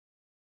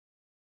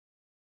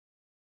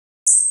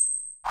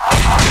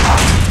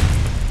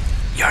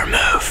Your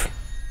move.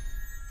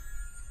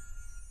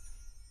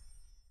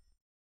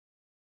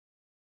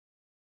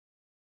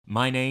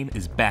 My name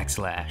is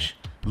Backslash,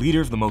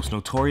 leader of the most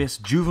notorious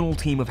juvenile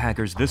team of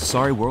hackers this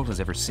sorry world has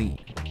ever seen.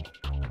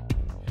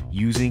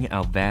 Using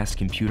our vast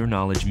computer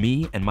knowledge,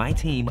 me and my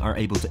team are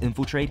able to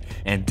infiltrate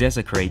and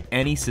desecrate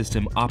any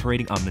system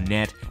operating on the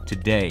net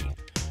today.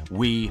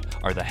 We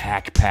are the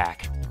Hack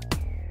Pack.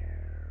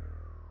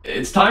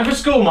 It's time for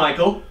school,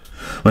 Michael.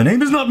 My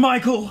name is not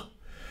Michael.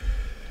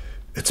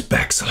 It's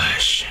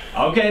Backslash.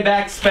 Okay,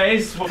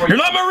 backspace. You're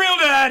not my real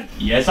dad!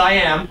 Yes, I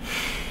am.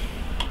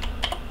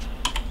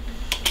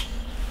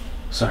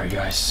 Sorry,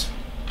 guys.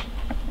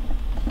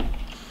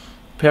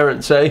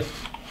 Parents say.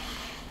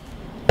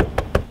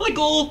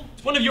 Michael,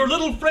 one of your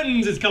little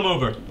friends has come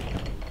over.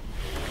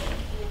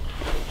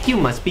 You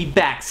must be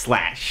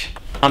Backslash.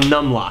 I'm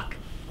Numlock.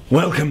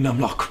 Welcome,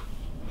 Numlock.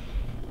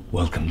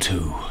 Welcome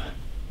to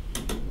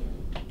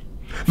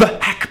the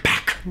Hack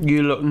Pack.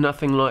 You look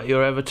nothing like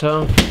your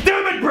avatar.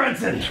 Damn it,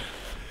 Branson!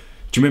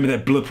 Do you remember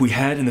that blip we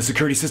had in the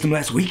security system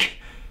last week?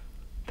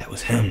 That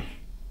was him.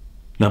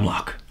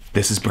 Numlock,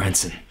 this is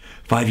Branson.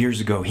 5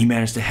 years ago, he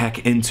managed to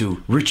hack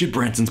into Richard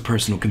Branson's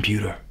personal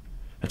computer.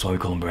 That's why we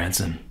call him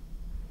Branson.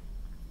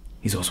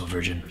 He's also a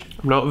virgin.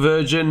 I'm not a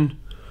virgin.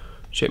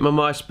 Check my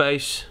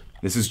MySpace.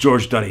 This is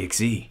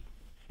George.exe.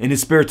 In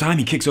his spare time,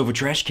 he kicks over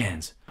trash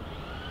cans.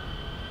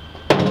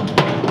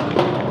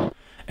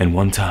 And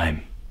one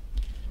time,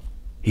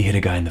 he hit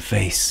a guy in the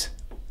face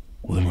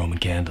with a Roman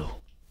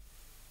candle.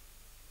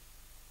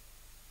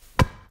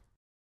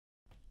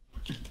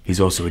 He's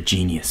also a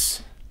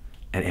genius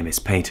at MS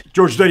Paint.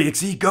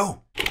 George.exe,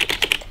 go!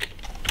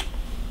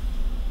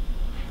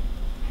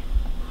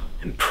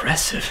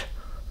 Impressive.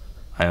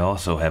 I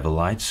also have a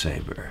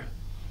lightsaber.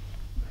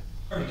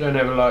 You don't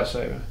have a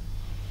lightsaber.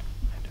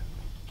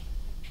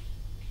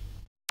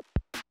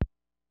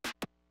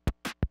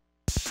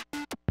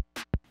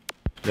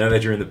 Now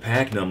that you're in the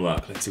pack,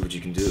 Numlock, let's see what you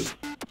can do.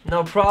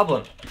 No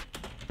problem.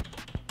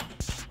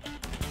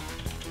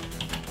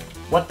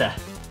 What the?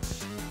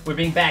 We're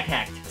being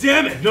backhacked.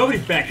 Damn it! Nobody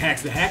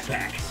backhacks the Hack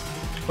Pack.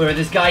 Whoever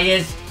this guy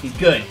is, he's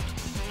good.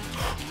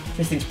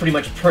 This thing's pretty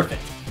much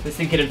perfect. This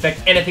thing can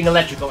infect anything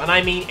electrical, and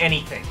I mean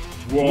anything.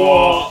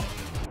 Whoa!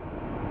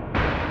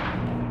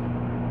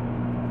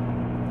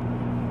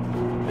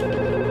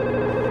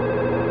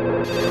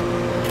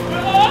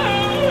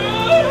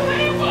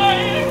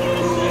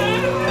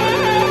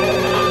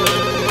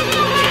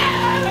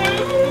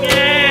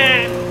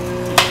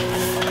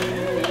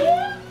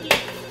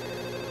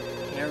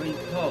 Kerry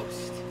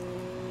Post.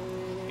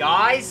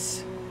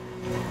 Guys?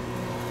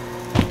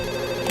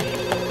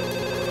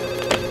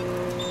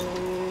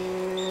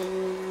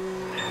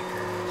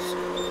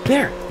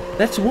 There,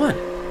 that's one.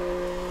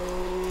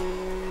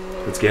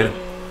 Let's get him.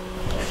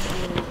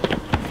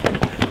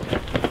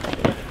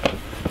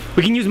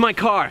 We can use my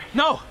car.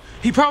 No,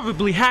 he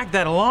probably hacked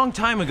that a long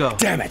time ago.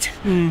 Damn it!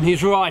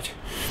 He's right.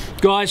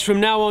 Guys, from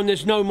now on,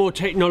 there's no more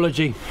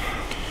technology.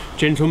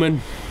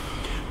 Gentlemen,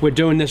 we're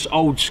doing this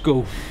old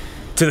school.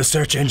 To the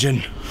search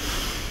engine.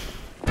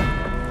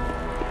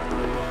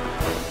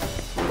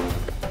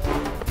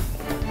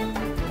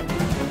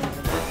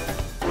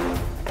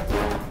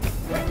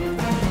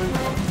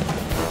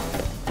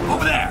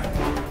 Over there!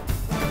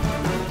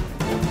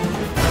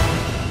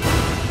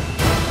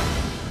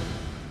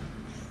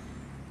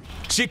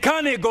 She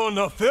can't go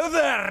no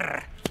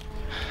further!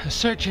 The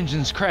search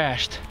engine's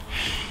crashed.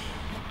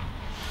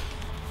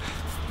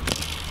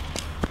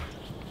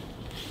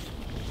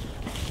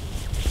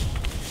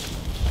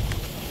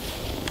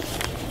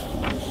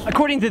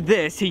 According to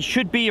this, he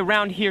should be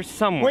around here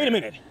somewhere. Wait a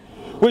minute.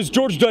 Where's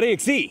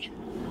George.exe?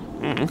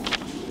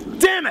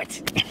 Damn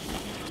it!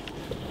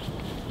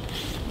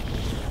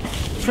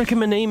 Flick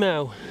him an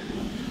email.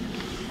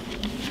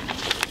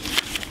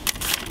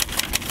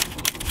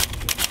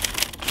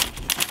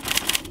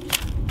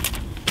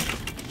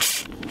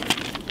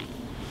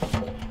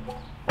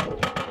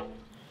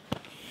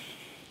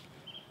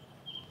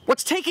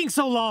 What's taking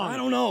so long? I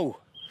don't know.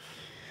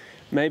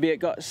 Maybe it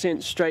got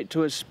sent straight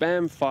to his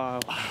spam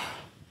file.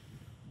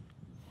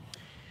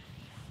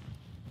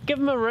 Give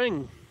him a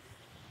ring.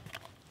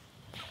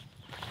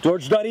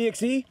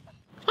 George.exe?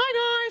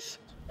 Hi guys!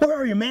 Where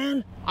are you,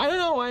 man? I don't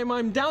know,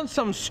 I'm down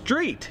some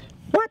street.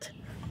 What?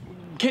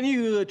 Can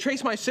you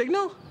trace my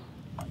signal?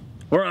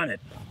 We're on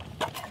it.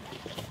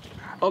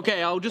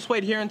 Okay, I'll just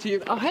wait here until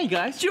you... Oh, hey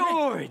guys.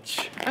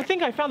 George! I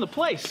think I found the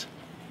place.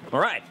 All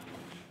right.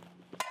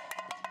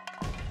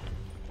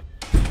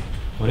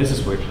 What is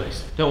this weird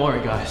place? Don't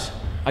worry guys,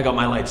 I got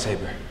my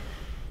lightsaber.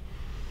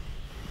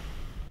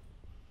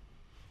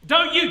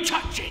 Don't you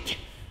touch it!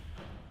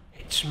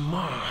 It's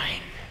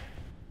mine.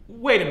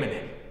 Wait a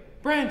minute.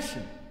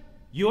 Branson,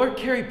 you're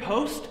Kerry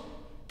Post?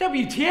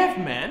 WTF,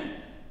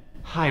 man?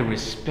 I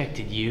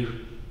respected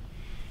you.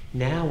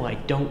 Now I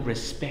don't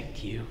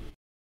respect you.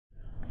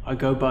 I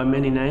go by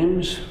many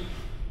names.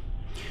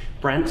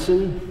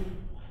 Branson,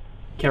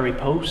 Kerry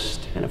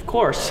Post, and of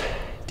course,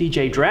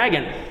 DJ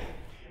Dragon.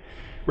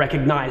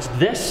 Recognize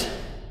this?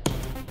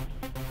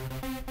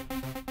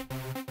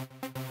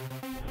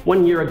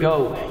 1 year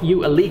ago,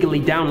 you illegally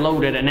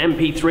downloaded an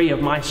MP3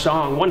 of my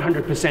song,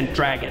 100%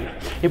 Dragon.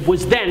 It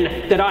was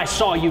then that I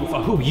saw you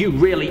for who you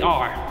really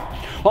are.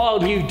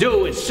 All you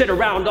do is sit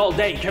around all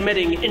day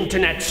committing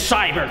internet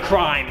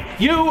cybercrime.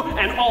 You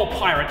and all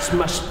pirates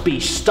must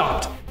be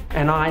stopped.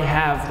 And I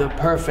have the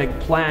perfect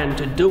plan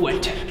to do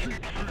it.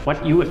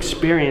 What you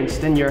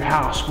experienced in your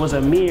house was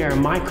a mere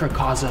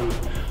microcosm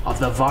of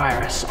the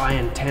virus I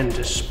intend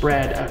to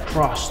spread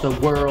across the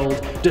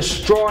world,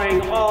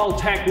 destroying all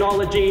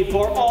technology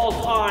for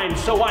all time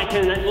so I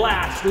can at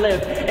last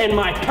live in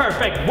my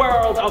perfect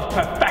world of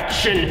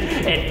perfection.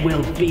 It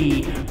will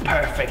be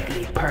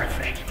perfectly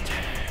perfect.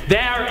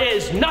 There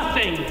is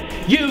nothing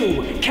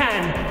you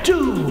can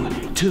do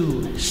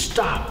to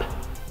stop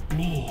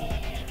me.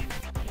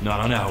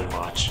 Not on our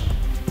watch.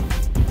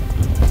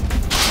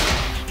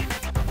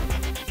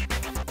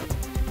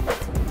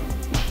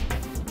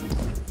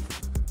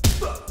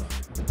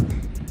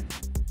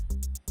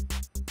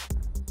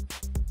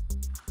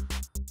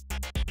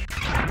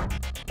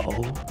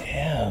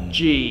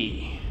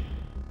 G.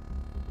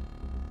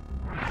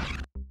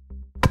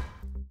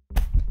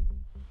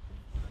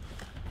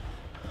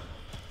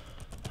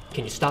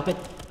 Can you stop it?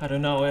 I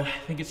don't know, I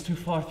think it's too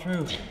far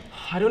through.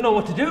 I don't know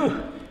what to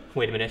do.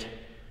 Wait a minute.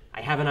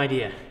 I have an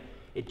idea.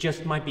 It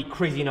just might be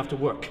crazy enough to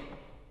work.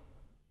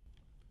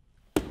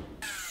 Viral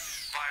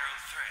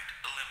thread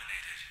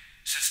eliminated.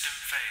 System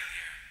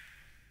failure.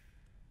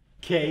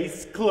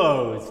 Case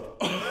closed.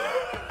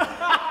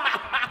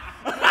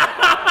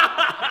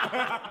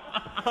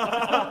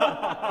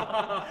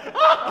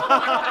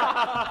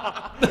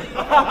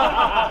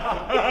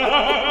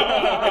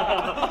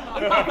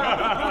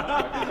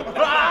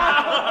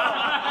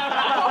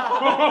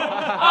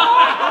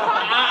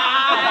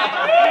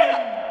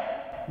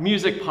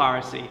 Music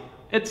piracy.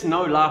 It's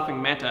no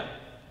laughing matter.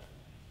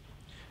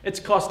 It's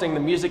costing the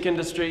music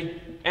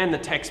industry and the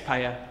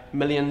taxpayer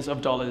millions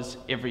of dollars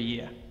every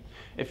year.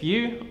 If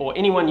you or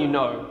anyone you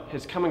know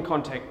has come in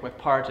contact with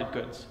pirated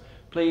goods,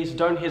 please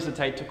don't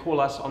hesitate to call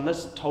us on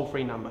this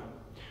toll-free number,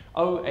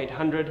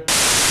 0800